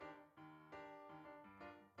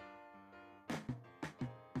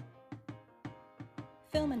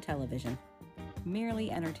Film and television.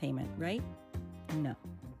 Merely entertainment, right? No.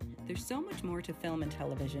 There's so much more to film and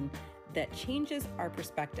television that changes our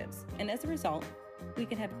perspectives. And as a result, we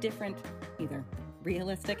can have different, either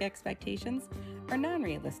realistic expectations or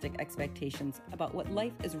non-realistic expectations about what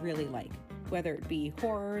life is really like. Whether it be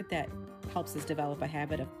horror that helps us develop a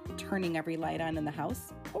habit of turning every light on in the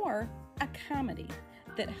house, or a comedy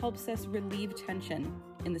that helps us relieve tension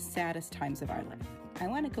in the saddest times of our life. I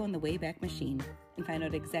want to go in the Wayback Machine and find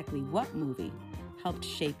out exactly what movie helped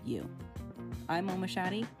shape you. I'm Oma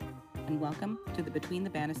Shadi, and welcome to the Between the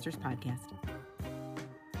Bannisters podcast.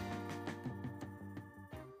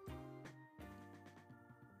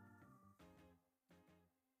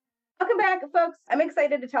 Welcome back, folks. I'm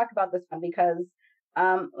excited to talk about this one because,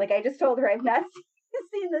 like I just told her, I've not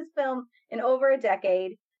seen this film in over a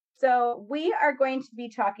decade. So we are going to be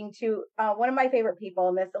talking to one of my favorite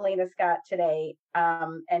people, Miss Elaina Scott, today,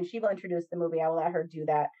 and she will introduce the movie. I will let her do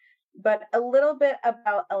that. But a little bit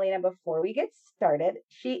about Elaina before we get started.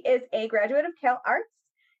 She is a graduate of Cal Arts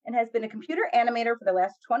and has been a computer animator for the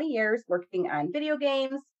last 20 years, working on video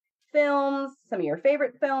games, films, some of your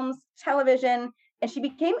favorite films, television, and she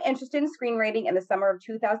became interested in screenwriting in the summer of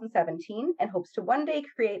 2017 and hopes to one day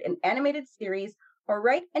create an animated series or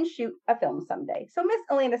write and shoot a film someday. So Miss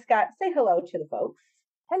Elaina Scott, say hello to the folks.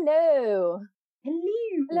 Hello.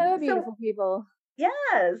 Hello. Hello, beautiful people.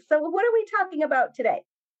 Yes. So what are we talking about today?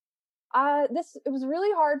 It was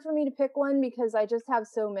really hard for me to pick one because I just have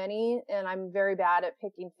so many and I'm very bad at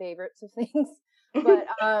picking favorites of things. But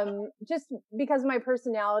just because of my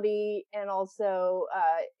personality and also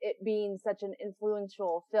it being such an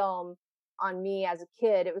influential film on me as a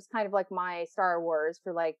kid, it was kind of like my Star Wars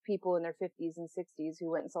for like people in their 50s and 60s who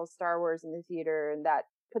went and saw Star Wars in the theater, and that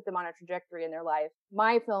put them on a trajectory in their life.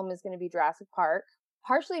 My film is going to be Jurassic Park,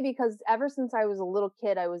 partially because ever since I was a little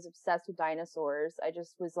kid, I was obsessed with dinosaurs. I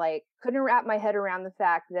just was like, couldn't wrap my head around the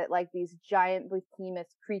fact that like these giant behemoth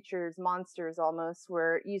creatures, monsters almost,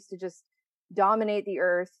 used to just dominate the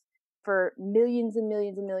earth for millions and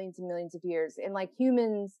millions and millions and millions of years. And like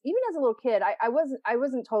humans, even as a little kid, I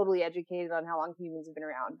wasn't totally educated on how long humans have been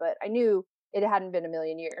around, but I knew it hadn't been a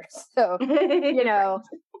million years. So, you know,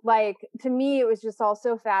 like to me, it was just all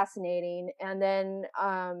so fascinating. And then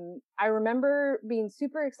I remember being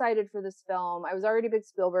super excited for this film. I was already a big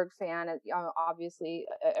Spielberg fan. Obviously,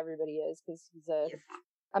 everybody is because he's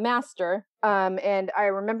a master. And I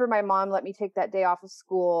remember my mom let me take that day off of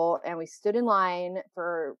school and we stood in line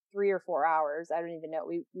for 3 or 4 hours. I don't even know.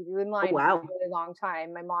 We were in line for a really long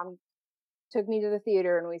time. My mom took me to the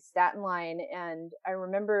theater and we sat in line, and I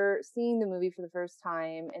remember seeing the movie for the first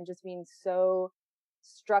time and just being so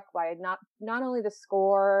struck by it. Not only the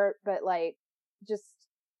score, but like just,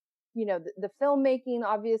 you know, the filmmaking.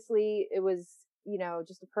 Obviously it was, you know,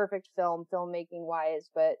 just a perfect film filmmaking wise,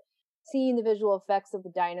 but seeing the visual effects of the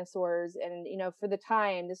dinosaurs, and, you know, for the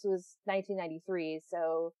time, this was 1993.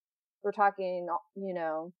 So we're talking, you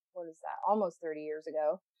know, what is that? Almost 30 years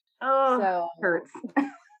ago. Oh, so, hurts.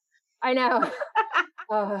 I know.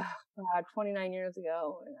 Oh, God, 29 years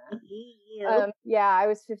ago. Yeah, I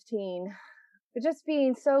was 15. But just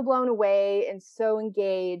being so blown away and so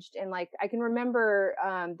engaged. And like, I can remember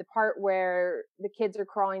the part where the kids are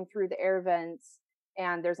crawling through the air vents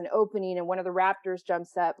and there's an opening and one of the raptors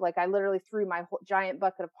jumps up. Like I literally threw my whole giant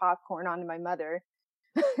bucket of popcorn onto my mother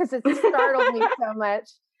because it startled me so much.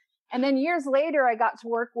 And then years later, I got to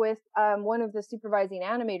work with one of the supervising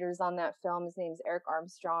animators on that film. His name's Eric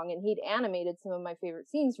Armstrong, and he'd animated some of my favorite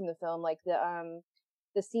scenes from the film, like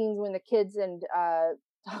the scenes when the kids and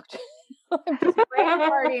Dr. I'm just brain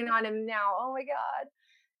farting on him now. Oh my God.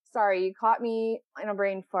 Sorry, you caught me in a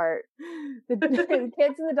brain fart. The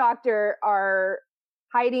kids and the doctor are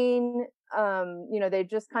hiding. You know, they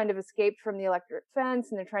just kind of escaped from the electric fence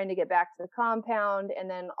and they're trying to get back to the compound. And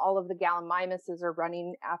then all of the Gallimimuses are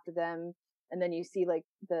running after them. And then you see like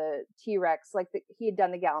the T-Rex, like he had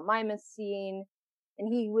done the Gallimimus scene,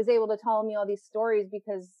 and he was able to tell me all these stories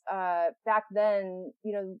because back then,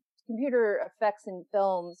 you know, computer effects in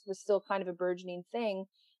films was still kind of a burgeoning thing.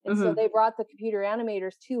 And so they brought the computer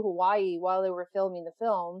animators to Hawaii while they were filming the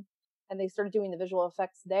film, and they started doing the visual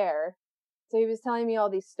effects there. So he was telling me all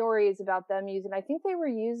these stories about them using, I think they were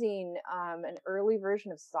using an early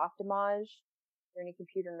version of Softimage. If there are any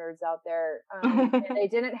computer nerds out there. And they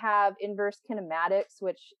didn't have inverse kinematics,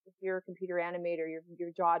 which if you're a computer animator,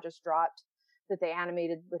 your jaw just dropped that they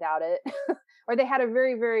animated without it. Or they had a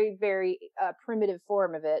very, very, very primitive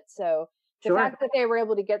form of it. So the fact that they were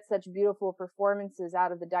able to get such beautiful performances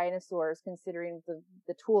out of the dinosaurs, considering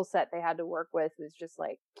the tool set they had to work with, was just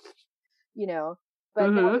like, you know,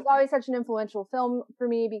 But that was always such an influential film for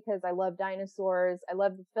me because I love dinosaurs. I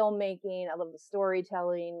love the filmmaking. I love the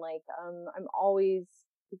storytelling. Like, I'm always,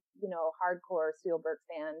 hardcore Spielberg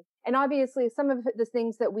fan. And obviously some of the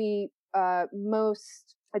things that we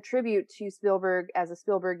most attribute to Spielberg as a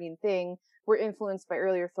Spielbergian thing were influenced by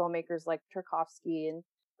earlier filmmakers like Tarkovsky. And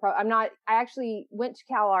I actually went to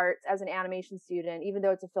Cal Arts as an animation student, even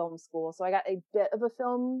though it's a film school. So I got a bit of a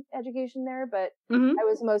film education there, but I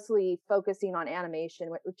was mostly focusing on animation,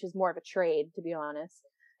 which is more of a trade, to be honest.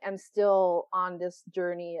 I'm still on this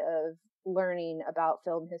journey of learning about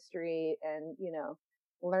film history and,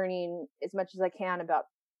 learning as much as I can about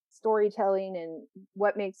storytelling and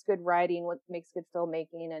what makes good writing, what makes good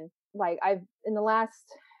filmmaking. And like in the last,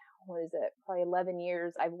 probably 11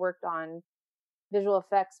 years, I've worked on visual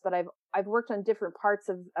effects, but I've worked on different parts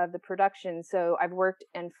of the production. So I've worked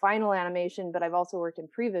in final animation, but I've also worked in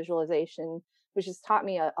pre-visualization, which has taught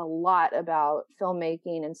me a lot about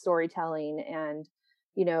filmmaking and storytelling. And,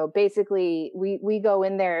 basically we go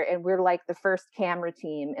in there and we're like the first camera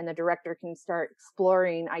team, and the director can start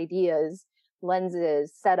exploring ideas,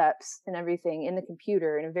 lenses, setups, and everything in the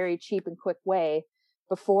computer in a very cheap and quick way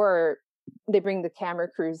before they bring the camera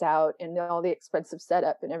crews out and all the expensive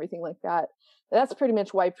setup and everything like that. That's pretty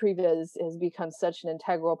much why previs has become such an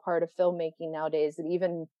integral part of filmmaking nowadays, that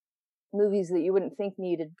even movies that you wouldn't think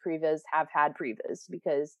needed previs have had previs,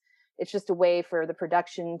 because it's just a way for the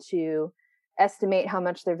production to estimate how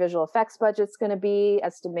much their visual effects budget's going to be,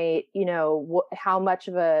 estimate, how much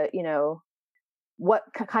of a, what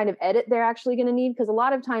kind of edit they're actually going to need. Because a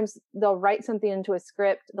lot of times they'll write something into a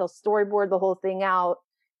script, they'll storyboard the whole thing out,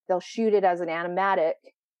 they'll shoot it as an animatic.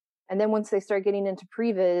 And then once they start getting into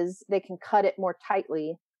previs, they can cut it more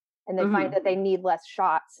tightly, and they find that they need less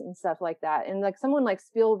shots and stuff like that. And like someone like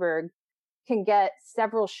Spielberg can get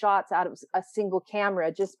several shots out of a single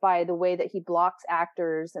camera just by the way that he blocks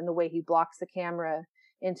actors and the way he blocks the camera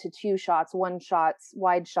into 2 shots, 1 shots,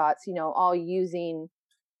 wide shots, all using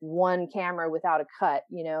one camera without a cut,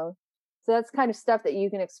 So that's kind of stuff that you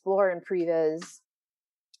can explore in previs.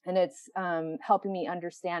 And it's helping me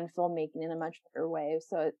understand filmmaking in a much better way.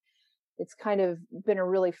 So it's kind of been a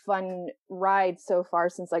really fun ride so far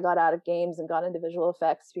since I got out of games and got into visual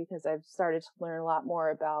effects, because I've started to learn a lot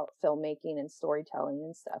more about filmmaking and storytelling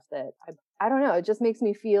and stuff that I don't know. It just makes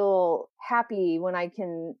me feel happy when I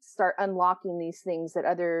can start unlocking these things that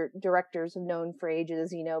other directors have known for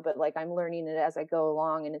ages, but like I'm learning it as I go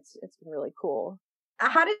along, and it's been really cool.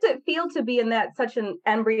 How does it feel to be in that such an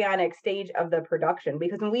embryonic stage of the production?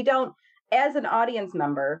 Because when we don't, as an audience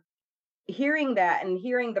member, hearing that and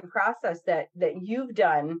hearing the process that you've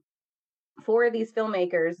done for these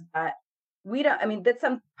filmmakers, that we don't, that's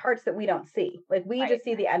some parts that we don't see. Like we just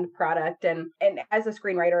see the end product, and as a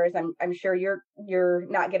screenwriter, as I'm sure you're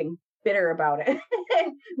not getting bitter about it,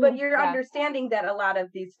 but you're understanding that a lot of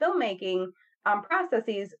these filmmaking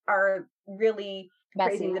processes are really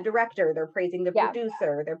praising the director, they're praising the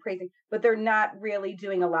producer, but they're not really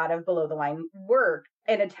doing a lot of below the line work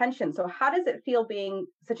and attention. So how does it feel being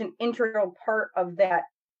such an integral part of that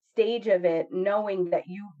stage of it, knowing that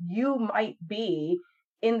you might be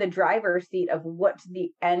in the driver's seat of what the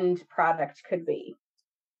end product could be?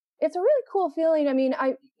 It's a really cool feeling.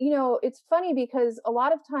 It's funny because a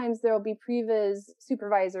lot of times there'll be previs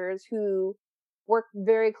supervisors who work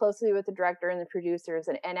very closely with the director and the producers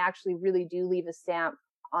and actually really do leave a stamp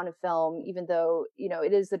on a film, even though,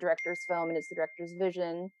 it is the director's film and it's the director's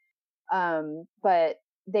vision. But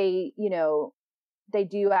they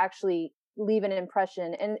do actually leave an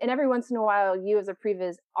impression. And every once in a while, you as a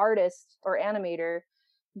previs artist or animator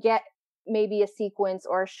get maybe a sequence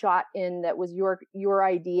or a shot in that was your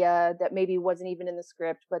idea that maybe wasn't even in the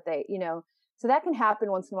script, but they, so that can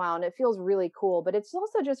happen once in a while, and it feels really cool. But it's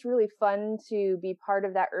also just really fun to be part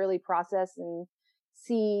of that early process and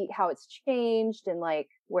see how it's changed and like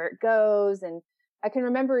where it goes. And I can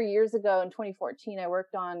remember years ago in 2014, I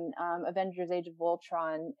worked on Avengers Age of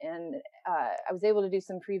Ultron, and I was able to do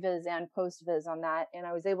some previs and post-viz on that. And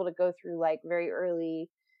I was able to go through like very early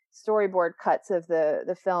storyboard cuts of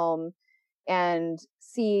the film and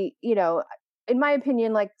see, in my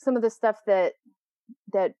opinion, like some of the stuff that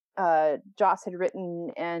Joss had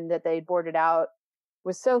written and that they boarded out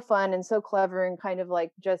was so fun and so clever and kind of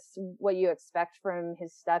like just what you expect from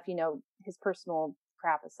his stuff, his personal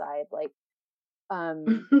crap aside, like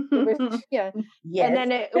yes. And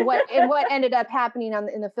then what ended up happening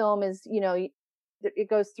in the film is, it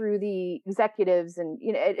goes through the executives, and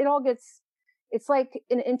it all gets, it's like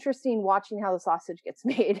an interesting watching how the sausage gets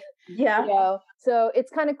made. Yeah. So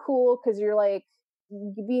it's kind of cool because you're like,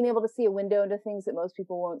 being able to see a window into things that most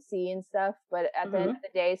people won't see and stuff. But at the end of the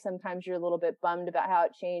day, sometimes you're a little bit bummed about how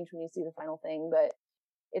it changed when you see the final thing. But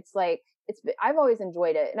it's like, I've always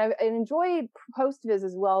enjoyed it. And I enjoy post-viz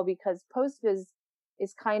as well, because post-viz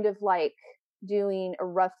is kind of like doing a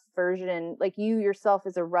rough version, like you yourself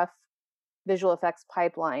is a rough visual effects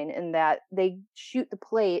pipeline, in that they shoot the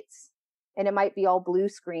plates and it might be all blue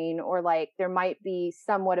screen, or like there might be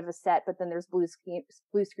somewhat of a set, but then there's blue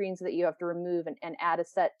screens that you have to remove and add a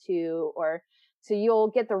set to, or so you'll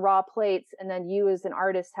get the raw plates, and then you as an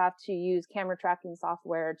artist have to use camera tracking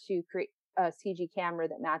software to create a CG camera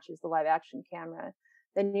that matches the live action camera.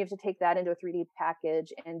 Then you have to take that into a 3D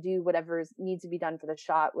package and do whatever needs to be done for the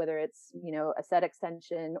shot, whether it's, you know, a set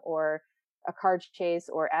extension or a car chase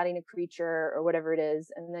or adding a creature or whatever it is.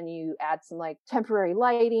 And then you add some like temporary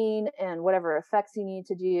lighting and whatever effects you need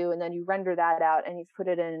to do. And then you render that out and you put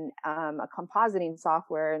it in a compositing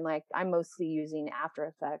software. And like, I'm mostly using After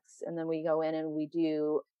Effects. And then we go in and we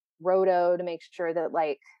do roto to make sure that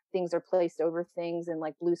like things are placed over things and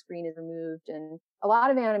like blue screen is removed. And a lot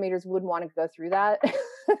of animators wouldn't want to go through that.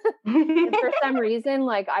 And for some reason,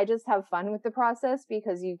 like I just have fun with the process,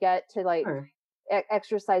 because you get to like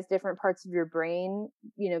exercise different parts of your brain,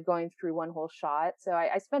 you know, going through one whole shot. So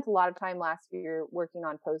I spent a lot of time last year working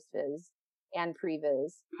on post-viz and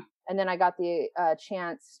pre-viz. And then I got the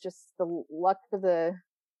chance, just the luck of the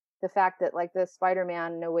fact that like the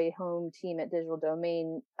Spider-Man No Way Home team at Digital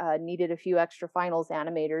Domain needed a few extra finals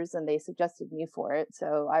animators, and they suggested me for it.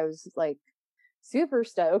 So I was like super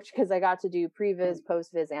stoked, because I got to do pre-viz,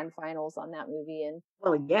 post-viz, and finals on that movie. And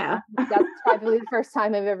well, yeah, that's probably the first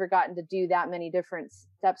time I've ever gotten to do that many different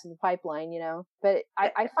steps of the pipeline, you know. But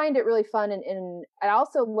I find it really fun, and I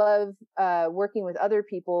also love working with other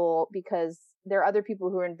people, because there are other people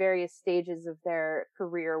who are in various stages of their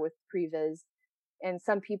career with pre-viz. And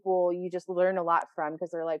some people you just learn a lot from, because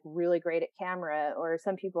they're like really great at camera, or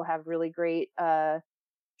some people have really great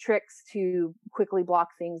tricks to quickly block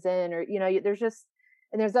things in, or, you know,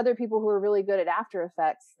 there's other people who are really good at After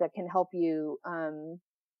Effects that can help you.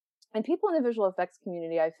 And people in the visual effects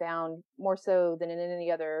community, I found more so than in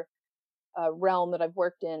any other realm that I've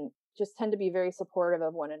worked in, just tend to be very supportive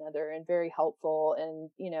of one another and very helpful. And,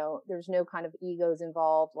 you know, there's no kind of egos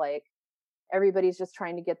involved. Like, everybody's just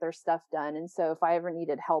trying to get their stuff done. And so if I ever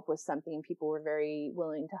needed help with something, people were very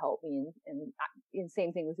willing to help me. And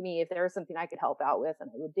same thing with me. If there was something I could help out with, and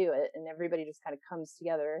I would do it. And everybody just kind of comes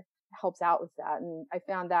together, helps out with that. And I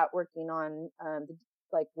found that working on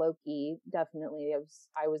like Loki, definitely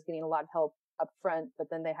I was getting a lot of help up front, but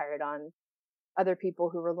then they hired on other people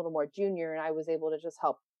who were a little more junior, and I was able to just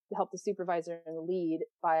help the supervisor and the lead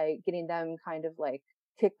by getting them kind of like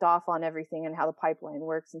kicked off on everything and how the pipeline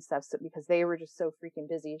works and stuff. So because they were just so freaking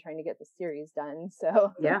busy trying to get the series done.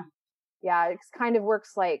 So yeah, it kind of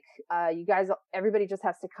works like you guys, everybody just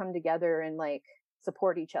has to come together and like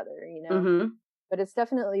support each other, you know. But it's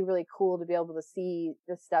definitely really cool to be able to see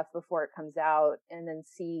this stuff before it comes out, and then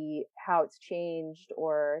see how it's changed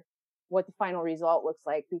or what the final result looks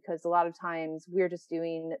like. Because a lot of times we're just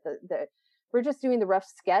doing the rough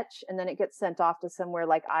sketch, and then it gets sent off to somewhere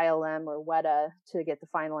like ILM or Weta to get the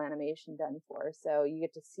final animation done for. So you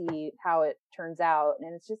get to see how it turns out,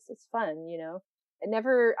 and it's fun, you know. It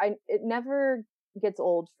never gets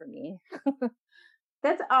old for me.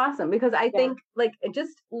 That's awesome, because I think like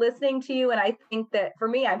just listening to you, and I think that for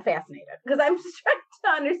me, I'm fascinated, because I'm just trying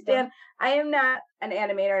to understand. I am not an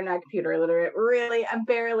animator, I'm not computer literate. Really, I'm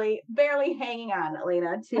barely hanging on,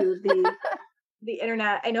 Elaina, to the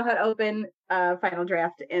internet. I know how to open Final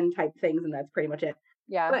Draft and type things, and that's pretty much it.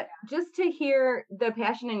 Yeah. But just to hear the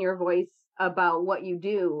passion in your voice about what you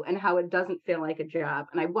do and how it doesn't feel like a job.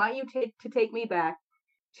 And I want you to take me back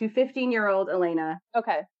to 15-year-old Elaina.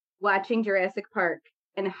 Okay. Watching Jurassic Park,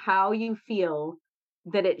 and how you feel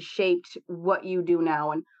that it shaped what you do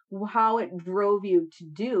now, and how it drove you to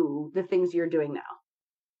do the things you're doing now.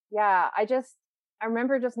 Yeah, I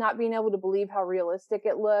remember just not being able to believe how realistic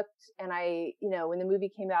it looked. And you know, when the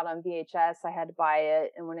movie came out on VHS, I had to buy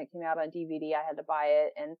it. And when it came out on DVD, I had to buy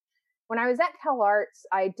it. And when I was at CalArts,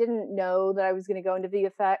 I didn't know that I was going to go into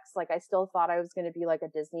VFX. Like, I still thought I was going to be like a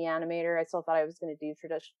Disney animator. I still thought I was going to do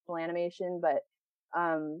traditional animation, but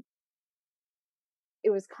it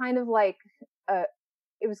was kind of like, let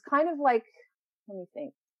me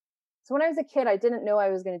think. So when I was a kid, I didn't know I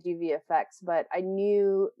was going to do VFX, but I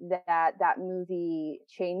knew that movie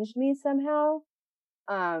changed me somehow,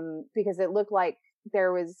 because it looked like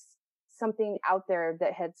there was something out there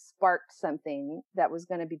that had sparked something that was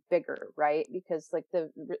going to be bigger, right? Because like the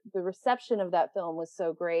reception of that film was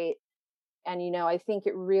so great. And, you know, I think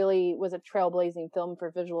it really was a trailblazing film for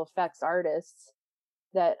visual effects artists.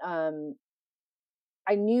 that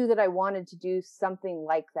I knew that I wanted to do something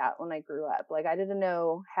like that when I grew up. Like I didn't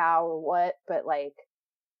know how or what, but like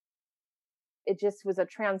it just was a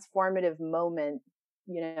transformative moment,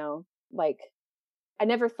 like I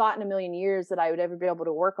never thought in a million years that I would ever be able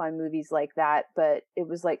to work on movies like that, but it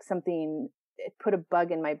was like something, it put a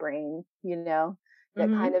bug in my brain, that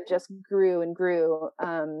kind of just grew and grew.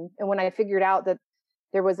 And when I figured out that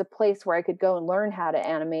there was a place where I could go and learn how to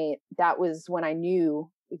animate, that was when I knew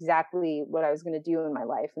exactly what I was going to do in my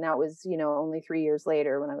life. And that was, only 3 years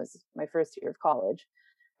later when I was my first year of college.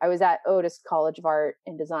 I was at Otis College of Art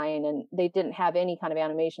and Design, and they didn't have any kind of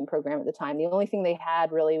animation program at the time. The only thing they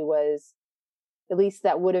had really was, at least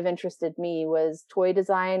that would have interested me, was toy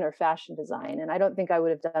design or fashion design. And I don't think I would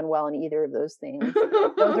have done well in either of those things.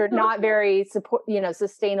 Those are not very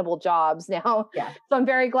sustainable jobs now. Yeah. So I'm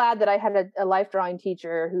very glad that I had a life drawing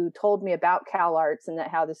teacher who told me about CalArts and that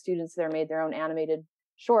how the students there made their own animated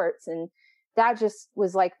shorts. And that just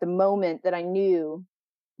was like the moment that I knew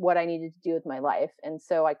what I needed to do with my life. And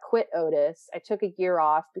so I quit Otis. I took a year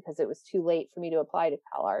off because it was too late for me to apply to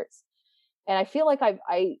CalArts. And I feel like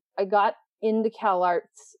I got into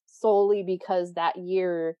CalArts solely because that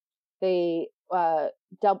year they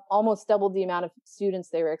almost doubled the amount of students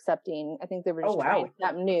they were accepting. I think they were just trying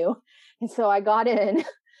something new. And so I got in.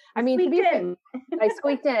 I mean, I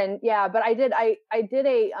squeaked in. Yeah, but I did a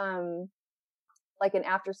like an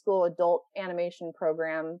after school adult animation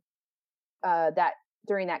program that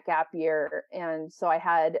during that gap year. And so I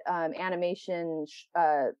had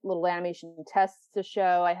little animation tests to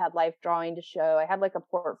show. I had life drawing to show. I had like a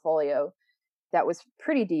portfolio that was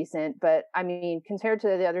pretty decent. But I mean, compared to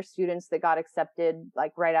the other students that got accepted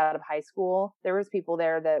like right out of high school, there was people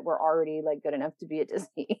there that were already like good enough to be at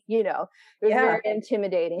Disney. It was very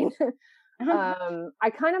intimidating. I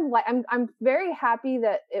kind of like, I'm very happy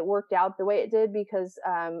that it worked out the way it did, because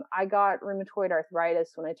I got rheumatoid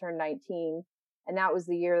arthritis when I turned 19. And that was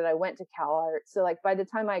the year that I went to CalArts. So like by the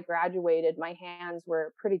time I graduated, my hands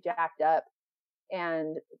were pretty jacked up,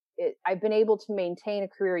 and I've been able to maintain a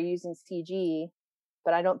career using CG,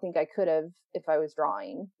 but I don't think I could have if I was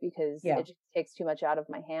drawing, because it just takes too much out of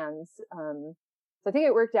my hands. So I think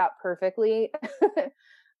it worked out perfectly.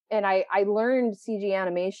 And I learned CG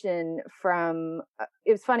animation from,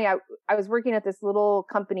 it was funny. I was working at this little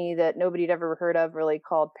company that nobody had ever heard of, really,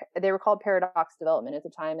 they were called Paradox Development at the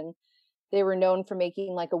time. And they were known for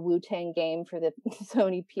making like a Wu-Tang game for the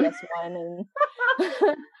Sony PS1. And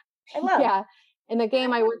I love. Yeah. And the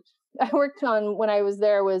game I worked on when I was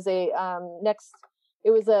there was it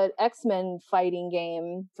was a X-Men fighting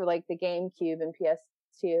game for like the GameCube and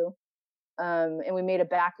PS2. And we made a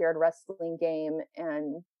backyard wrestling game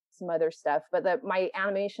and some other stuff. But my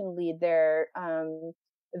animation lead there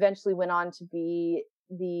eventually went on to be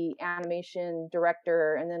the animation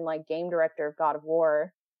director and then like game director of God of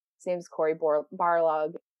War. His name's Corey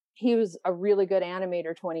Barlog. He was a really good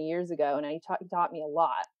animator 20 years ago, and he taught me a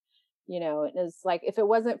lot. It was like, if it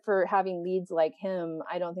wasn't for having leads like him,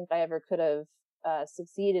 I don't think I ever could have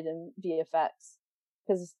succeeded in VFX.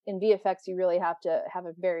 Because in VFX, you really have to have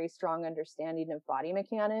a very strong understanding of body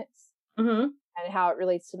mechanics and how it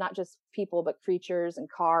relates to not just people, but creatures and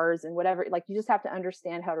cars and whatever. Like, you just have to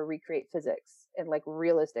understand how to recreate physics and like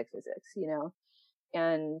realistic physics,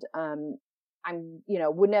 and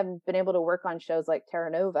wouldn't have been able to work on shows like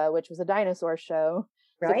Terra Nova, which was a dinosaur show.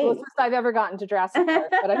 Right. It's the closest I've ever gotten to Jurassic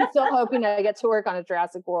Park, but I'm still hoping I get to work on a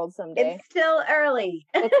Jurassic World someday. It's still early.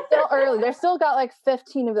 They're still got like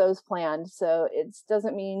 15 of those planned, so it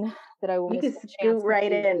doesn't mean that I will miss a chance.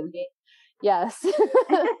 Right in. Yes.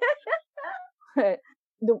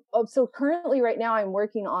 So currently right now I'm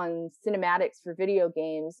working on cinematics for video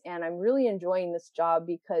games, and I'm really enjoying this job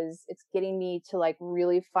because it's getting me to like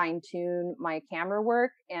really fine tune my camera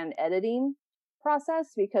work and editing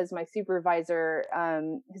process, because my supervisor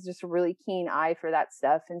has just a really keen eye for that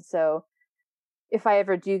stuff. And so if I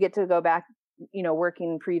ever do get to go back,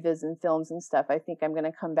 working previs and films and stuff, I think I'm going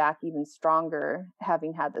to come back even stronger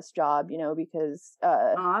having had this job, because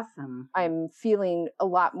awesome. I'm feeling a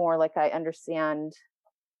lot more like I understand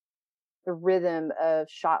the rhythm of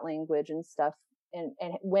shot language and stuff, and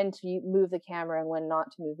when to move the camera and when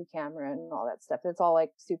not to move the camera and all that stuff. It's all like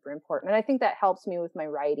super important. And I think that helps me with my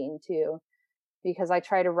writing too, because I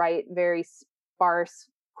try to write very sparse,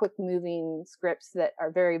 quick moving scripts that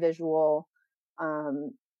are very visual,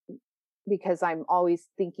 because I'm always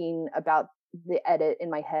thinking about the edit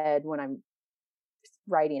in my head when I'm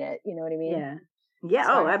writing it. You know what I mean? Yeah. Yeah.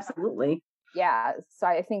 So absolutely. Yeah. So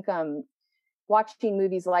I think, watching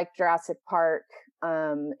movies like Jurassic Park,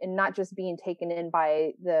 and not just being taken in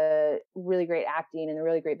by the really great acting and the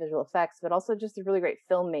really great visual effects, but also just the really great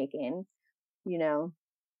filmmaking. You know,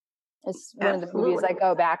 it's one of the movies I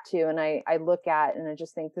go back to and I look at and I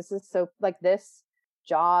just think this is so like this,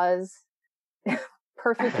 Jaws,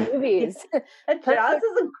 perfect movies. Jaws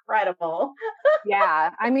is incredible.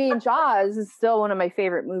 Yeah, I mean, Jaws is still one of my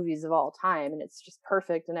favorite movies of all time, and it's just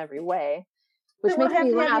perfect in every way. Which we'll makes me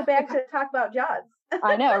have laugh. You back to talk about Jaws.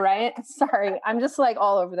 I know, right? Sorry, I'm just like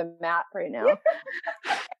all over the map right now.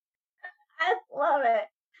 I love it.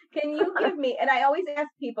 Can you give me, and I always ask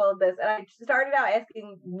people this, and I started out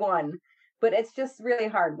asking one, but it's just really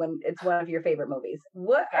hard when it's one of your favorite movies.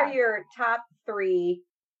 What are your top 3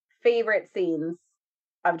 favorite scenes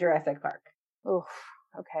of Jurassic Park? Oh,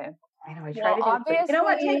 okay. I know, I try to do it. You know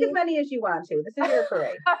what? Take as many as you want to. This is your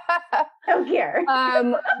parade. I don't care.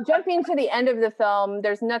 Jumping to the end of the film,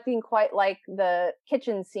 there's nothing quite like the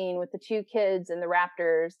kitchen scene with the 2 kids and the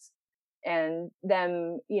raptors and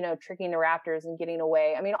them, you know, tricking the raptors and getting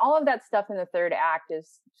away. I mean, all of that stuff in the 3rd act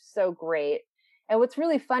is so great. And what's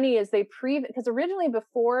really funny is because originally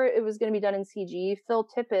before it was going to be done in CG, Phil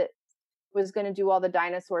Tippett was going to do all the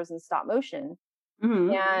dinosaurs in stop motion.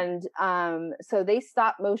 Mm-hmm. And so they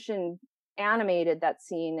stop motion animated that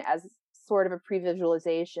scene as sort of a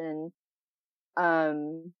pre-visualization.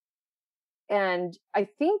 And I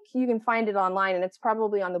think you can find it online and it's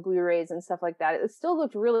probably on the Blu-rays and stuff like that. It still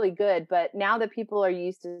looked really good, but now that people are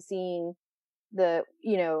used to seeing the,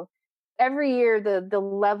 you know, every year the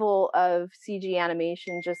level of CG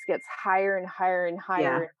animation just gets higher and higher and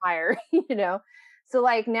higher and higher, you know? So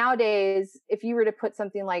like nowadays, if you were to put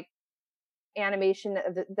something like animation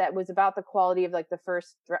that was about the quality of like the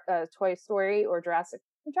first Toy Story or Jurassic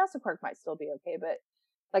Park might still be okay, but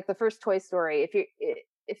like the first Toy Story,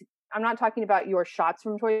 if I'm not talking about your shots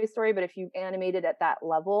from Toy Story, but if you animated at that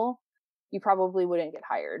level, you probably wouldn't get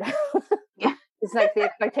hired. Yeah. It's like the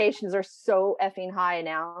expectations are so effing high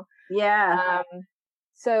now. Yeah.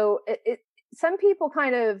 So some people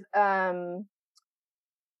kind of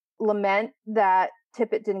lament that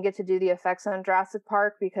Tippett didn't get to do the effects on Jurassic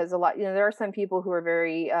Park because a lot, you know, there are some people who are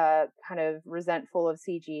very kind of resentful of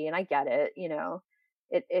CG, and I get it. You know,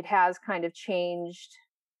 it has kind of changed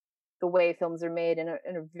the way films are made in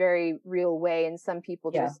a very real way, and some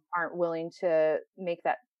people just aren't willing to make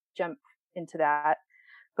that jump into that.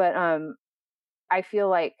 But I feel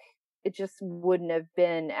like it just wouldn't have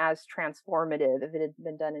been as transformative if it had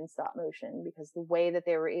been done in stop motion, because the way that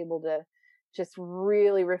they were able to just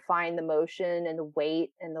really refine the motion and the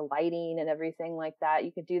weight and the lighting and everything like that,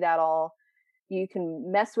 you could do that all. You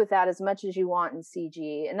can mess with that as much as you want in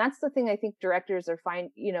CG. And that's the thing I think directors are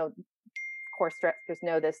you know, of course directors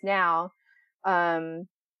know this now, but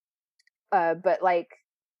like,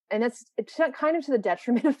 and it's kind of to the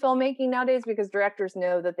detriment of filmmaking nowadays, because directors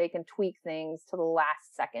know that they can tweak things to the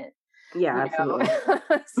last second. Yeah, absolutely.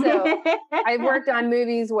 So I've worked on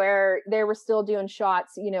movies where they were still doing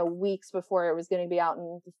shots, you know, weeks before it was going to be out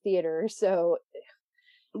in the theater. So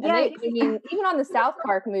I mean, even on the South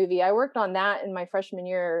Park movie, I worked on that in my freshman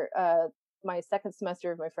year, my second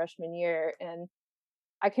semester of my freshman year. And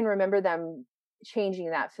I can remember them changing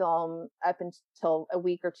that film up until a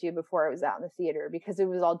week or 2 before it was out in the theater, because it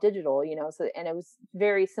was all digital, you know, so, and it was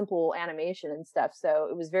very simple animation and stuff. So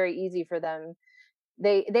it was very easy for them.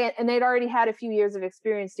 They'd already had a few years of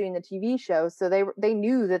experience doing the TV show. So they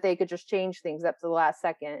knew that they could just change things up to the last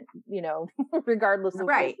second, you know, regardless of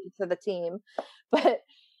to the team. But,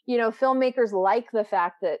 you know, filmmakers like the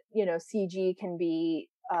fact that, you know, CG can be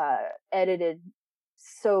edited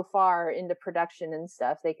so far into production and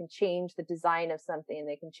stuff. They can change the design of something.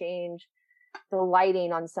 They can change the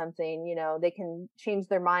lighting on something, you know, they can change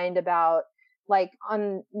their mind about, like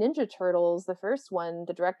on Ninja Turtles, the first one,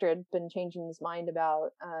 the director had been changing his mind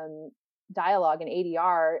about dialogue in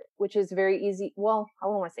ADR, which is very easy. Well, I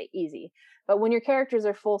don't want to say easy, but when your characters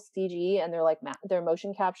are full CG and they're like they're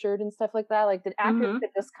motion captured and stuff like that, like the actors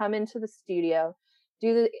could just come into the studio,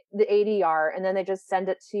 do the ADR, and then they just send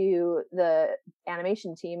it to the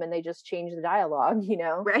animation team and they just change the dialogue, you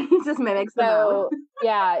know? Right. It just mimics them out.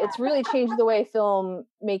 Yeah, it's really changed the way film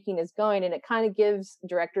making is going, and it kind of gives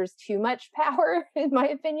directors too much power, in my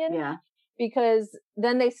opinion. Yeah. Because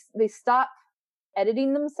then they stop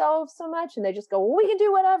editing themselves so much and they just go, well, we can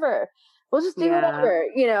do whatever. We'll just do whatever,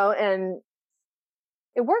 you know, and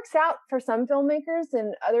it works out for some filmmakers,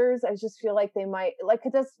 and others I just feel like they might, like,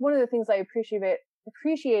 'cause that's one of the things I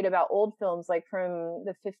appreciate about old films, like from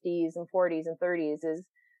the 50s and 40s and 30s, is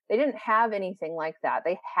they didn't have anything like that.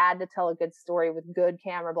 They had to tell a good story with good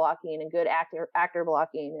camera blocking and good actor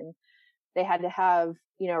blocking. And they had to have,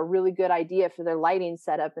 a really good idea for their lighting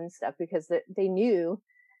setup and stuff, because they knew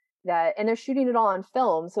that, and they're shooting it all on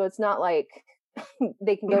film. So it's not like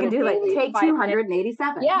they can you go can to do like take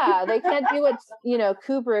 287. Yeah, they can't do what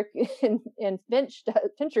Kubrick and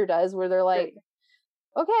Fincher does, where they're like,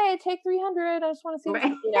 okay, take 300. I just want to see,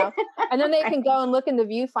 right. And then they can go and look in the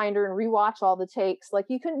viewfinder and rewatch all the takes. Like,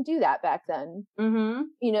 you couldn't do that back then. Mm-hmm.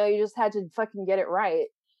 You just had to fucking get it right.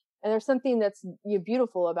 And there's something that's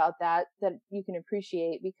beautiful about that you can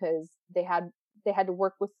appreciate, because they had to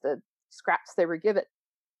work with the scraps they were given,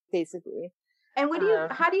 basically. And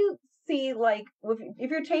how do you see, like,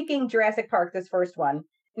 if you're taking Jurassic Park, this first one,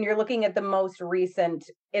 and you're looking at the most recent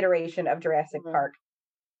iteration of Jurassic Park,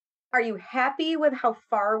 are you happy with how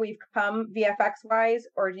far we've come VFX wise,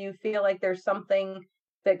 or do you feel like there's something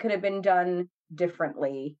that could have been done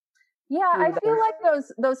differently? Yeah, I feel like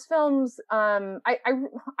those films, I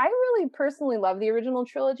really personally love the original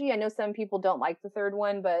trilogy. I know some people don't like the third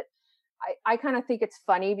one, but I kind of think it's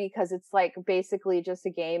funny, because it's like basically just a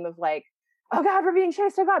game of like, oh God, we're being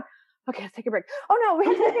chased. Oh God. Okay, let's take a break. Oh no, we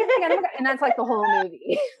have to take a break. And that's like the whole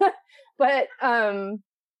movie. But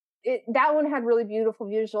that one had really beautiful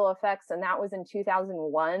visual effects, and that was in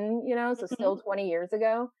 2001, so still 20 years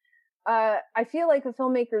ago. I feel like the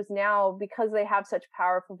filmmakers now, because they have such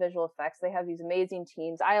powerful visual effects, they have these amazing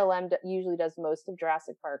teams. ILM usually does most of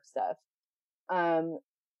Jurassic Park stuff.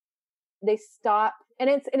 They stop, and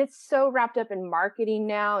it's so wrapped up in marketing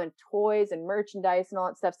now, and toys and merchandise and all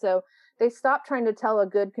that stuff. So they stop trying to tell a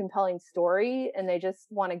good, compelling story, and they just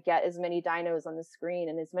want to get as many dinos on the screen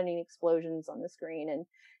and as many explosions on the screen, and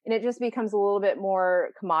it just becomes a little bit more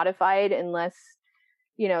commodified and less.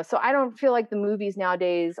 So I don't feel like the movies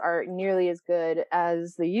nowadays are nearly as good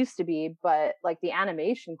as they used to be, but like the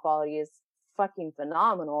animation quality is fucking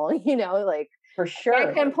phenomenal, like, for sure. I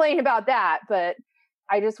can't complain about that, but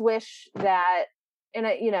I just wish that, and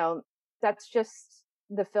that's just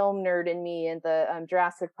the film nerd in me and the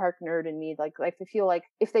Jurassic Park nerd in me. Like, I feel like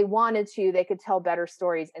if they wanted to, they could tell better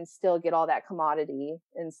stories and still get all that commodity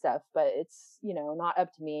and stuff, but it's, not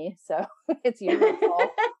up to me. So it's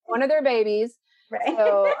Universal, one of their babies. Right.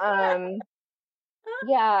 So,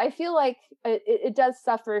 yeah, I feel like it does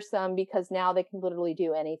suffer some, because now they can literally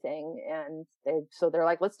do anything, and they're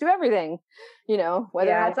like, let's do everything,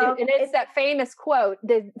 whether it's that famous quote.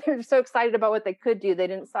 They're so excited about what they could do, they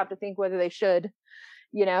didn't stop to think whether they should,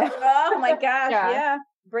 Oh my gosh, yeah.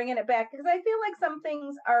 Bringing it back, because I feel like some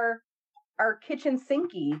things are kitchen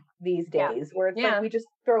sinky these days, where it's like we just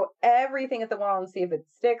throw everything at the wall and see if it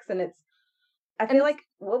sticks, and I feel like,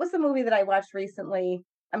 what was the movie that I watched recently?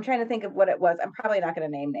 I'm trying to think of what it was. I'm probably not going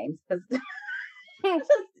to name names, because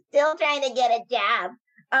still trying to get a job.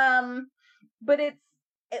 But it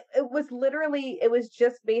was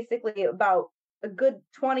just basically about a good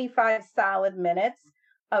 25 solid minutes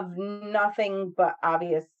of nothing but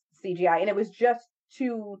obvious CGI. And it was just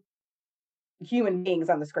two human beings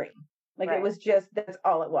on the screen. Like, It was just, that's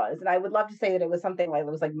all it was. And I would love to say that it was something like, it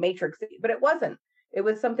was like Matrix, but it wasn't. It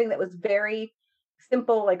was something that was very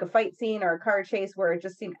simple, like a fight scene or a car chase, where it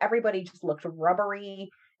just seemed everybody just looked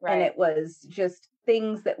rubbery, and it was just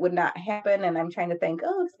things that would not happen. And I'm trying to think,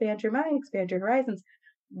 expand your mind, expand your horizons.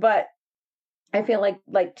 But I feel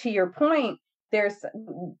like to your point, there's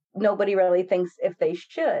nobody really thinks if they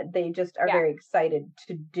should. They just are very excited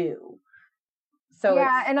to do. So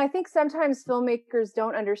and I think sometimes filmmakers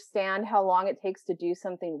don't understand how long it takes to do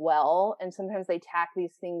something well, and sometimes they tack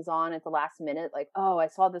these things on at the last minute, like, oh, I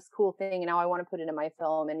saw this cool thing and now I want to put it in my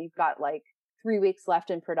film, and you've got like 3 weeks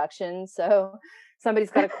left in production, so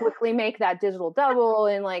somebody's got to quickly make that digital double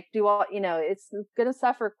and like do all, it's going to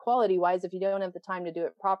suffer quality wise if you don't have the time to do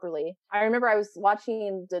it properly. I remember I was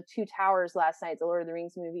watching The Two Towers last night, the Lord of the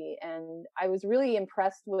Rings movie, and I was really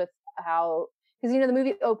impressed with how, because the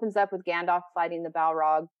movie opens up with Gandalf fighting the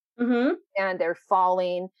Balrog, and they're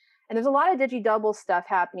falling, and there's a lot of digi-double stuff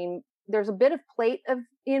happening. There's a bit of plate of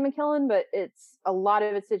Ian McKellen, but it's a lot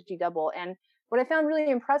of it's digi-double. And what I found really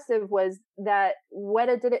impressive was that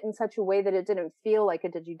Weta did it in such a way that it didn't feel like a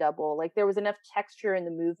digi-double. Like, there was enough texture in the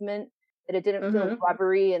movement that it didn't feel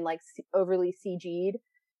rubbery and like overly CG'd.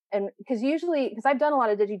 And because I've done a lot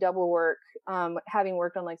of digi-double work, having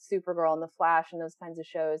worked on like Supergirl and The Flash and those kinds of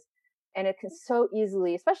shows. And it can so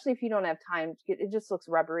easily, especially if you don't have time, it just looks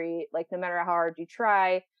rubbery. Like, no matter how hard you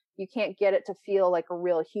try, you can't get it to feel like a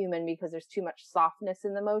real human, because there's too much softness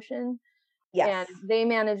in the motion. Yes. And they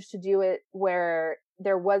managed to do it where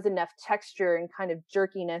there was enough texture and kind of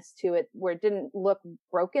jerkiness to it, where it didn't look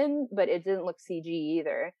broken, but it didn't look CG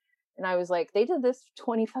either. And I was like, they did this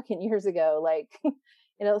 20 fucking years ago. Like,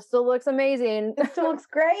 and it still looks amazing. It still looks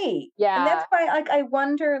great. Yeah. And that's why, like, I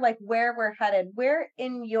wonder, like, where we're headed. Where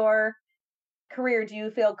in your career do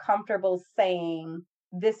you feel comfortable saying,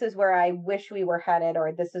 this is where I wish we were headed,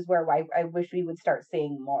 or this is where I wish we would start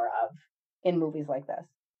seeing more of in movies like this?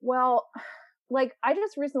 Well, like, I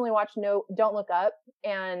just recently watched Don't Look Up,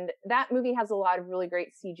 and that movie has a lot of really great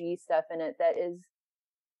CG stuff in it that is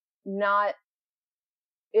not,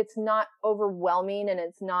 it's not overwhelming and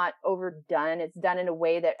it's not overdone. It's done in a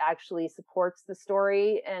way that actually supports the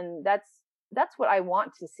story. And that's what I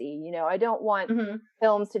want to see. You know, I don't want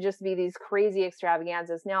films to just be these crazy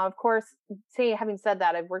extravaganzas. Now, of course, having said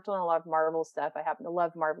that, I've worked on a lot of Marvel stuff. I happen to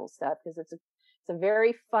love Marvel stuff because it's a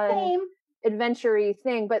very fun, adventure-y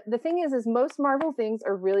thing. But the thing is most Marvel things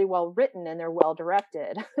are really well written and they're well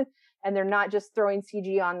directed. And they're not just throwing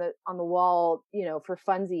CG on the wall, you know, for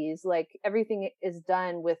funsies. Like, everything is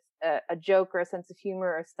done with a joke or a sense of humor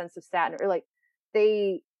or a sense of satire. Or like,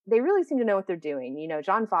 they really seem to know what they're doing. You know,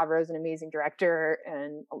 Jon Favreau is an amazing director,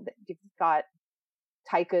 and you've got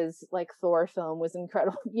Taika's like Thor film was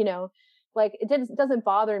incredible. You know, like, it doesn't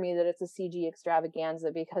bother me that it's a CG extravaganza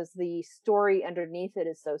because the story underneath it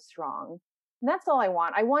is so strong. And that's all I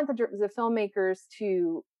want. I want the filmmakers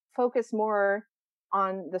to focus more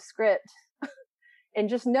on the script and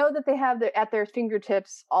just know that they have at their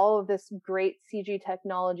fingertips all of this great CG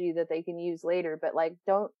technology that they can use later, but like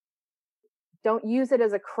don't use it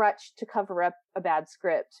as a crutch to cover up a bad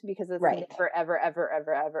script, because it's never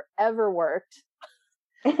ever worked.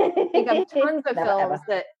 I think of tons of films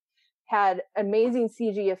that had amazing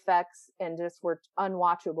CG effects and just were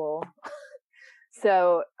unwatchable.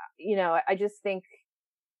 So, you know, I just think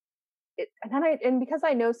and because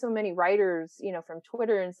I know so many writers, you know, from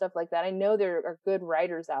Twitter and stuff like that, I know there are good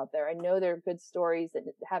writers out there. I know there are good stories that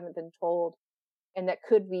haven't been told and that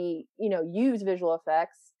could be, you know, use visual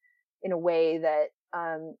effects in a way that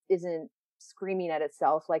isn't screaming at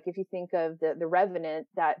itself. Like, if you think of the Revenant,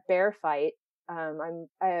 that bear fight, I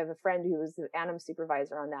have a friend who was the anim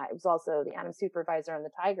supervisor on that. It was also the anim supervisor on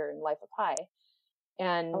the Tiger in Life of Pi.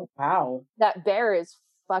 And that bear is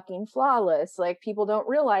fucking flawless. Like, people don't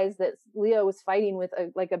realize that Leo was fighting with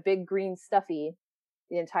a big green stuffy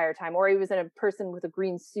the entire time, or he was in a person with a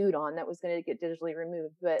green suit on that was going to get digitally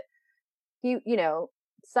removed. But you know,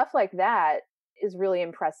 stuff like that is really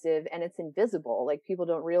impressive, and it's invisible. Like, people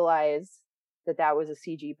don't realize that was a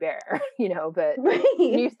CG bear, you know, but when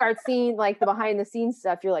you start seeing like the behind the scenes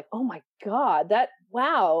stuff, you're like, oh my God,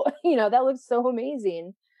 wow, you know, that looks so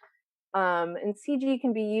amazing. And CG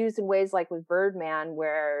can be used in ways like with Birdman,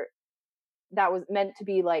 where that was meant to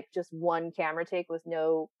be like just one camera take with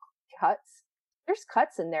no cuts. There's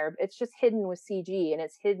cuts in there, but it's just hidden with CG, and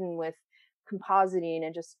it's hidden with compositing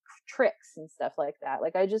and just tricks and stuff like that.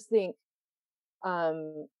 Like, I just think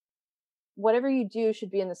whatever you do should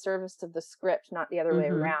be in the service of the script, not the other way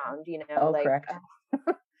around, you know. Correct.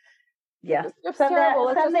 Yeah. Send that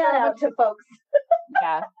out to folks.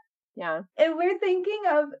 Yeah. And we're thinking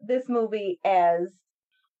of this movie as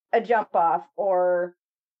a jump off, or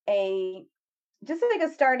just like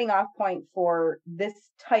a starting off point for this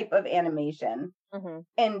type of animation.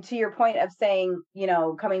 And to your point of saying, you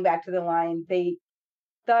know, coming back to the line, they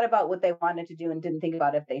thought about what they wanted to do and didn't think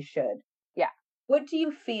about if they should. Yeah. What do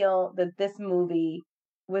you feel that this movie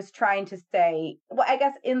was trying to say? Well, I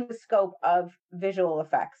guess in the scope of visual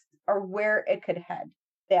effects, or where it could head.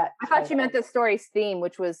 I thought you meant the story's theme,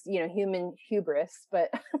 which was, you know, human hubris, but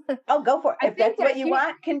oh, go for it. If that's what you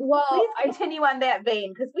want, please continue on that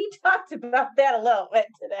vein, because we talked about that a little bit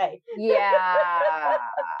today. Yeah.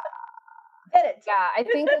 Hit it. Yeah, I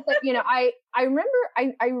think that, you know, I remember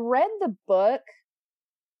I read the book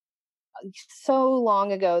so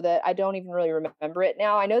long ago that I don't even really remember it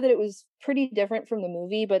now. I know that it was pretty different from the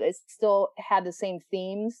movie, but it still had the same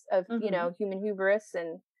themes of, you know, human hubris.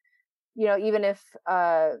 And, you know, even if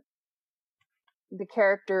the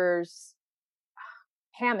characters,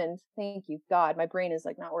 Hammond, thank you, God, my brain is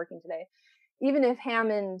like not working today. Even if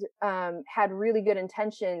Hammond had really good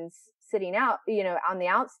intentions sitting out, you know, on the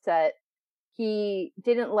outset, he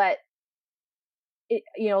didn't let it,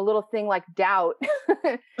 you know, a little thing like doubt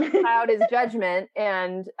cloud his judgment,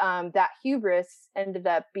 and that hubris ended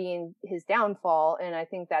up being his downfall. And I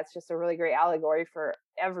think that's just a really great allegory for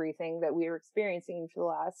everything that we were experiencing for the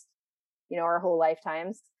last, you know, our whole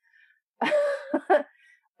lifetimes.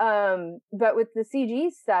 But with the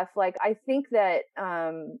CG stuff, like, I think that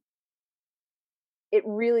it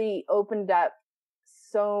really opened up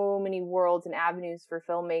so many worlds and avenues for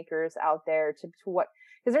filmmakers out there to what,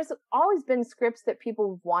 because there's always been scripts that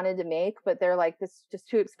people wanted to make, but they're like, this is just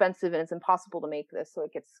too expensive and it's impossible to make this, so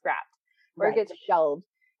it gets scrapped or it gets shelved.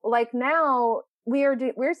 Like, now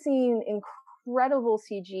we're seeing incredible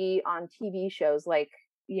CG on TV shows like,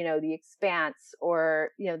 The Expanse,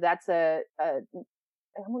 or, that's I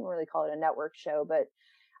wouldn't really call it a network show, but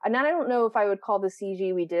and I don't know if I would call the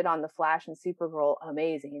CG we did on The Flash and Supergirl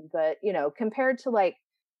amazing, but, compared to like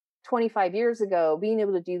 25 years ago, being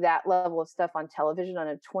able to do that level of stuff on television on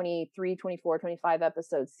a 23, 24, 25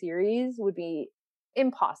 episode series would be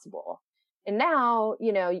impossible. And now,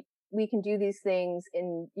 we can do these things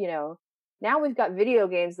in, now we've got video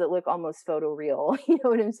games that look almost photoreal. You know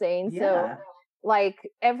what I'm saying? Yeah. So like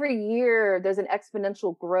every year there's an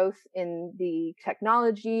exponential growth in the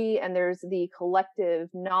technology, and there's the collective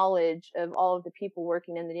knowledge of all of the people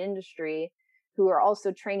working in the industry who are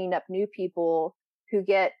also training up new people who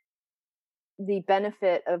get the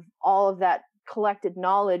benefit of all of that collected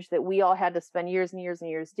knowledge that we all had to spend years and years and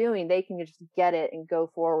years doing. They can just get it and go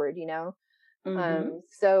forward,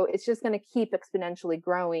 so it's just going to keep exponentially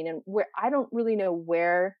growing. And I don't really know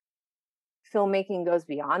where filmmaking goes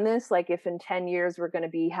beyond this. Like if in 10 years we're going to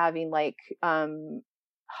be having like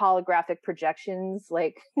holographic projections,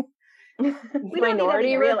 like we don't need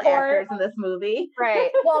any real actors in this movie.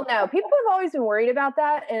 Right. Well, no, people have always been worried about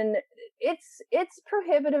that, and it's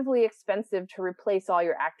prohibitively expensive to replace all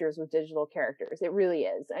your actors with digital characters. It really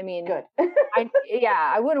is. I mean, good.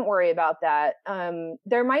 I wouldn't worry about that.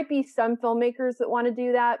 There might be some filmmakers that want to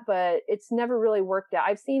do that, but it's never really worked out.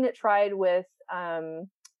 I've seen it tried with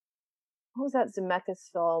what was that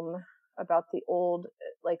Zemeckis film about the old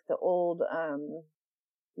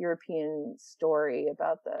European story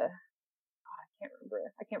about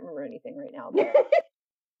I can't remember anything right now, but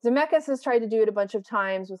Zemeckis has tried to do it a bunch of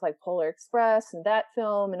times with like Polar Express and that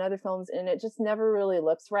film and other films, and it just never really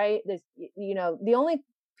looks right. There's, the only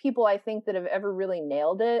people I think that have ever really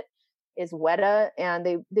nailed it is Weta, and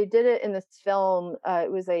they did it in this film.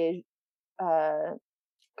 It was a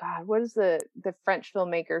God, what is the French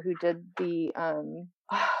filmmaker who did the oh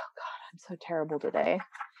God, I'm so terrible today.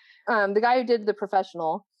 The guy who did The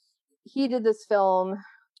Professional, he did this film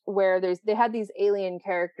where they had these alien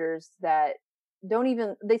characters that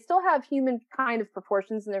they still have human kind of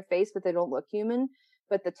proportions in their face, but they don't look human.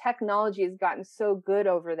 But the technology has gotten so good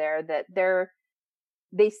over there that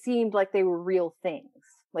they seemed like they were real things.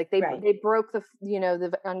 Like they broke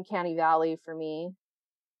the uncanny valley for me.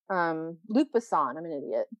 Luc Besson, I'm an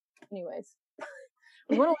idiot. Anyways,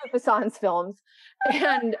 one of Luc Besson's films,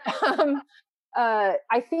 and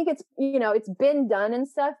I think it's been done and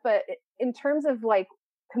stuff, but in terms of like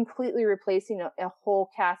completely replacing a whole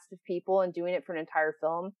cast of people and doing it for an entire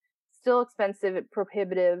film, still expensive,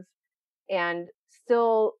 prohibitive, and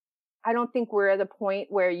still I don't think we're at the point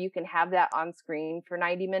where you can have that on screen for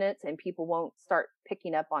 90 minutes and people won't start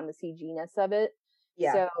picking up on the CG-ness of it.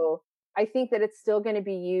 Yeah. So I think that it's still going to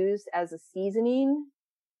be used as a seasoning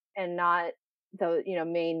and not the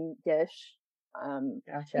main dish.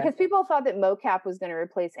 Gotcha. Because people thought that mocap was going to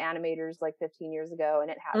replace animators like 15 years ago, and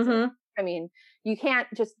it hasn't. Mm-hmm. I mean, you can't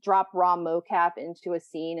just drop raw mocap into a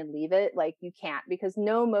scene and leave it. Like you can't, because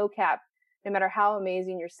no mocap, no matter how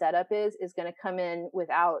amazing your setup is going to come in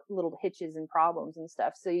without little hitches and problems and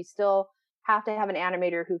stuff. So you still have to have an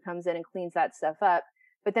animator who comes in and cleans that stuff up.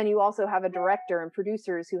 But then you also have a director and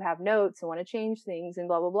producers who have notes and want to change things and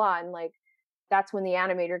blah, blah, blah. And like, that's when the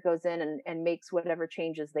animator goes in and makes whatever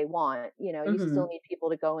changes they want. Mm-hmm. You still need people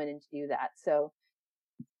to go in and to do that. So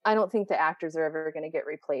I don't think the actors are ever going to get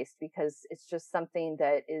replaced, because it's just something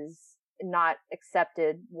that is not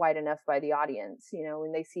accepted wide enough by the audience.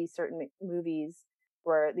 When they see certain movies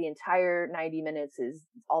where the entire 90 minutes is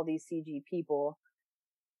all these CG people,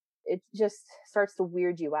 it just starts to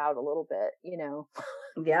weird you out a little bit,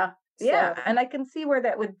 Yeah. So, yeah. And I can see where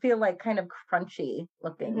that would feel like kind of crunchy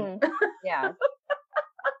looking. Mm-hmm. Yeah.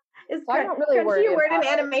 Is I don't really worry about word in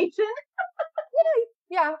animation?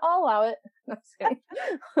 Yeah, I'll allow it. Thank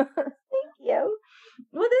you.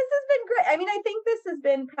 Well, this has been great. I mean, I think this has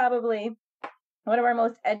been probably one of our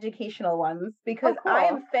most educational ones, because cool.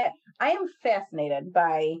 I am fascinated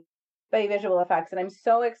by visual effects, and I'm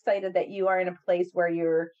so excited that you are in a place where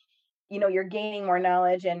you're gaining more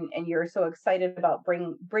knowledge, and you're so excited about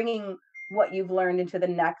bringing what you've learned into the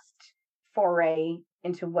next foray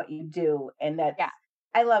into what you do. And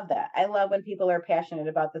I love that. I love when people are passionate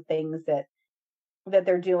about the things that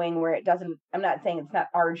they're doing, where it doesn't, I'm not saying it's not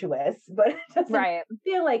arduous, but it doesn't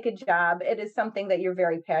feel like a job. It is something that you're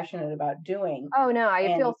very passionate about doing. Oh no,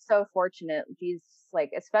 I feel so fortunate.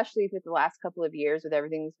 Especially with the last couple of years with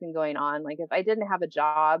everything that's been going on, like if I didn't have a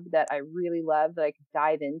job that I really loved that I could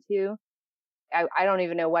dive into, I don't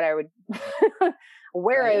even know what I would,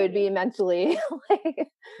 where I would be mentally.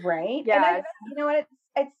 Right. Yeah. And you know what?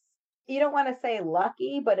 you don't want to say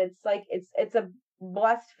lucky, but it's like it's a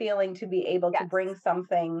blessed feeling to be able to Yes. bring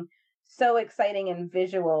something so exciting and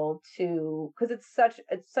visual to, because it's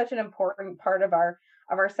such an important part of our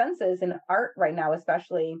senses, and art right now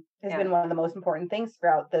especially has been one of the most important things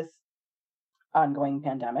throughout this ongoing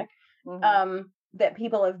pandemic. That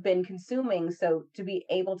people have been consuming. So to be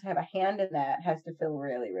able to have a hand in that has to feel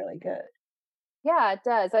really, really good. Yeah, it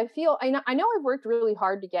does. I know I've worked really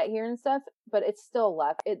hard to get here and stuff, but it's still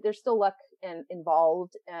luck. There's still luck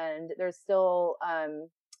involved, and there's still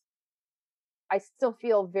I still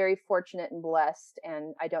feel very fortunate and blessed,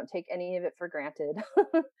 and I don't take any of it for granted.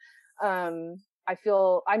 I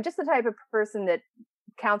feel I'm just the type of person that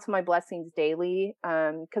counts my blessings daily,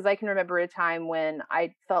 because I can remember a time when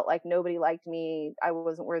I felt like nobody liked me, I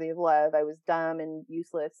wasn't worthy of love, I was dumb and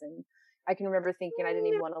useless, and I can remember thinking I didn't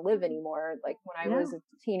even want to live anymore, like when I was a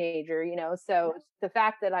teenager, so the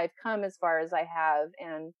fact that I've come as far as I have,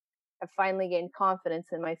 and I've finally gained confidence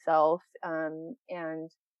in myself, and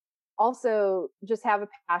also just have a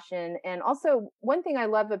passion. And also one thing I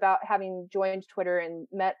love about having joined Twitter and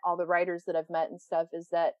met all the writers that I've met and stuff is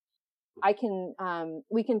that I can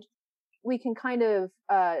we can kind of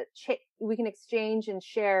we can exchange and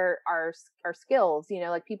share our skills,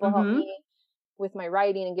 like people help me with my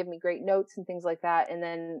writing and give me great notes and things like that, and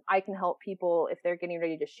then I can help people if they're getting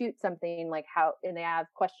ready to shoot something, like and they have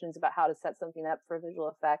questions about how to set something up for a visual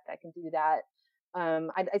effect, I can do that.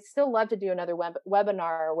 I'd still love to do another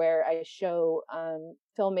webinar where I show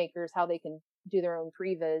filmmakers how they can do their own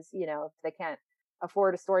previs, if they can't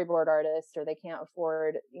afford a storyboard artist or they can't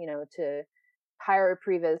afford, to hire a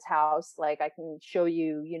previs house. Like I can show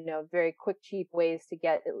you, very quick, cheap ways to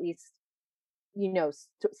get at least,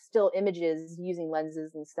 still images using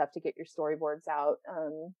lenses and stuff to get your storyboards out.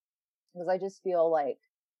 Because I just feel like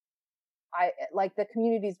the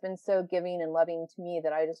community's been so giving and loving to me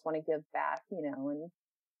that I just want to give back, and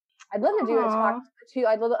I'd love to do a talk too.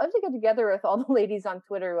 I'd love to get together with all the ladies on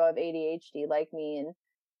Twitter who have ADHD like me and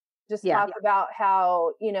just talk about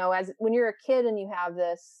how, as when you're a kid and you have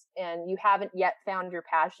this and you haven't yet found your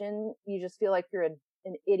passion, you just feel like you're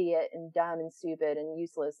an idiot and dumb and stupid and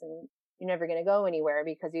useless, and you're never going to go anywhere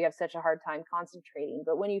because you have such a hard time concentrating.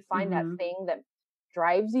 But when you find that thing that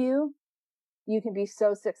drives you, you can be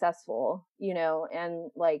so successful,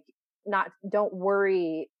 and don't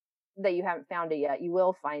worry that you haven't found it yet. You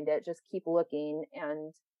will find it. Just keep looking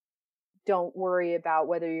and don't worry about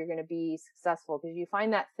whether you're going to be successful, because you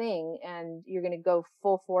find that thing and you're going to go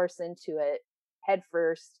full force into it, head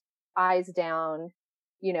first, eyes down,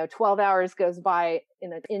 12 hours goes by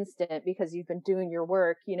in an instant because you've been doing your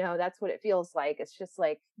work. That's what it feels like. It's just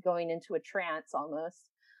like going into a trance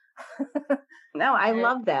almost. No, I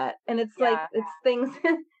love that. And it's like, it's things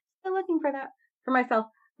still looking for that for myself.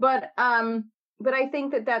 But I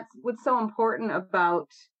think that that's what's so important about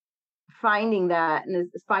finding that, and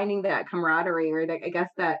is finding that camaraderie, or I guess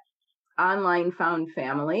that online found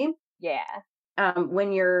family. Yeah.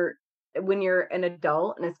 When you're an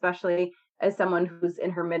adult, and especially as someone who's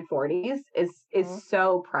in her mid 40s, is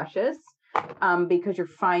so precious. Because you're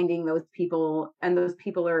finding those people, and those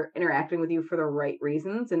people are interacting with you for the right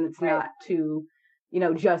reasons. And it's not to,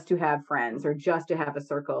 just to have friends or just to have a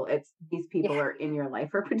circle. It's these people are in your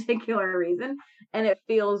life for a particular reason. And it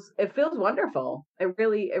feels wonderful. It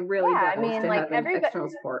really does. I mean, like everybody, external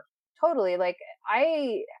support. Totally. Like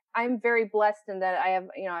I'm very blessed in that I have,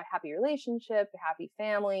 a happy relationship, a happy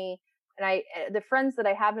family. And the friends that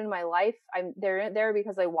I have in my life, they're there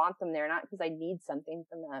because I want them there, not because I need something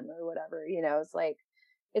from them or whatever. It's like,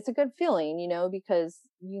 it's a good feeling, because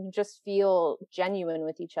you just feel genuine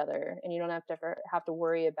with each other, and you don't have to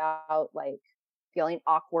worry about like feeling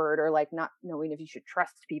awkward or like not knowing if you should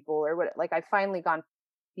trust people or what. Like I've finally gone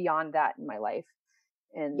beyond that in my life,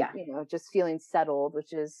 and just feeling settled,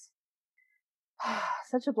 which is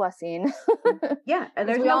such a blessing. And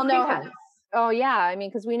there's no pretense. Oh yeah, I mean,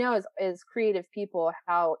 because we know as creative people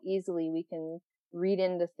how easily we can read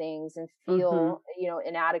into things and feel,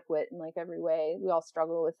 inadequate in like every way. We all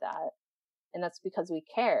struggle with that, and that's because we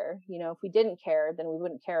care. If we didn't care, then we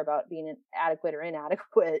wouldn't care about being adequate or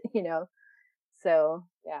inadequate. So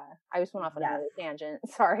yeah, I just went off on another tangent.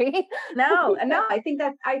 Sorry. No. I think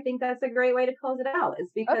that's a great way to close it out. Is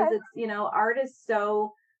because it's art is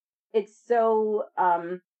so it's so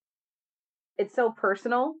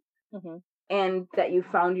personal. And that you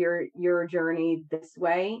found your journey this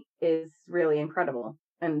way is really incredible.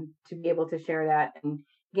 And to be able to share that and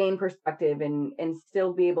gain perspective and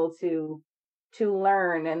still be able to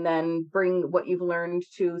learn, and then bring what you've learned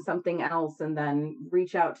to something else, and then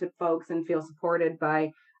reach out to folks and feel supported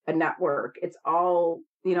by a network. It's all,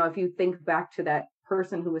 if you think back to that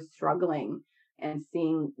person who is struggling and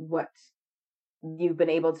seeing what you've been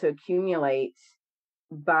able to accumulate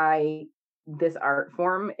by this art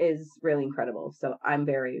form is really incredible. So I'm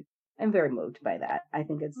very moved by that. I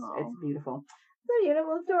think it's beautiful. It's a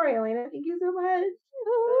beautiful story, Elaina. Thank you so much.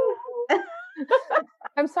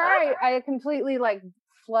 I'm sorry, I completely like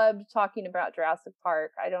flubbed talking about Jurassic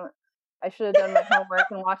Park. I should have done my homework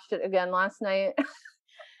and watched it again last night.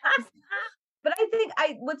 But I think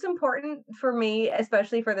what's important for me,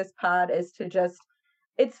 especially for this pod, is to just,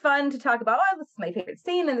 it's fun to talk about, oh, this is my favorite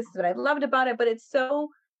scene and this is what I loved about it, but it's so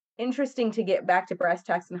interesting to get back to brass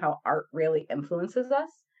tacks and how art really influences us.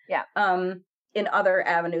 Yeah. In other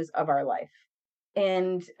avenues of our life.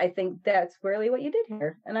 And I think that's really what you did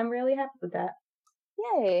here. And I'm really happy with that.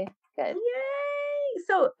 Yay. Good. Yay.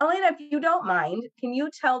 So, Elaina, if you don't mind, can you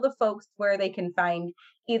tell the folks where they can find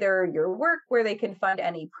either your work, where they can find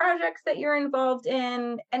any projects that you're involved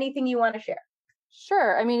in, anything you want to share?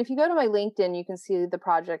 Sure. I mean, if you go to my LinkedIn, you can see the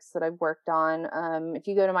projects that I've worked on. If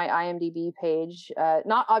you go to my IMDb page,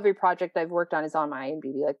 not every project I've worked on is on my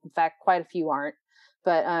IMDb. Like, in fact, quite a few aren't.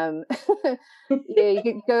 But yeah, you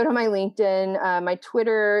can go to my LinkedIn. My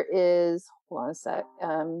Twitter is, hold on a sec.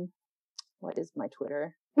 What is my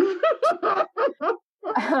Twitter?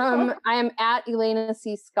 I am at Elaina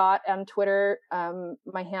C. Scott on Twitter.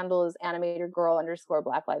 My handle is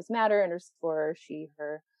animatorgirl_Black Lives Matter _ she,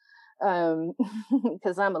 her.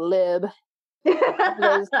 Because I'm a lib.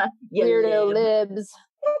 Those weirdo libs.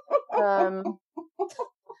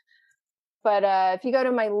 But if you go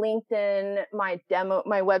to my LinkedIn, my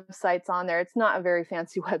website's on there. It's not a very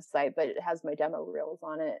fancy website, but it has my demo reels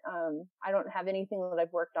on it. I don't have anything that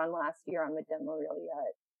I've worked on last year on my demo reel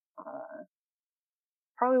yet.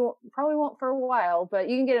 Probably won't for a while, but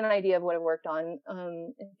you can get an idea of what I've worked on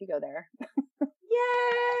if you go there. Yay!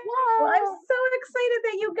 Well, I'm so excited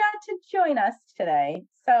that you got to join us today.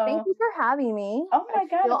 So thank you for having me. Oh my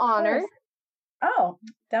God, I feel honored. Oh,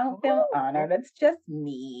 don't feel honored. It's just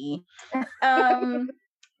me.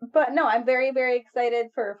 But no, I'm very, very excited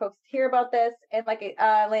for folks to hear about this. And like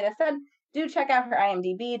Elaina said, do check out her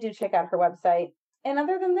IMDb, do check out her website. And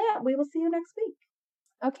other than that, we will see you next week.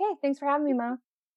 Okay, thanks for having me, Ma.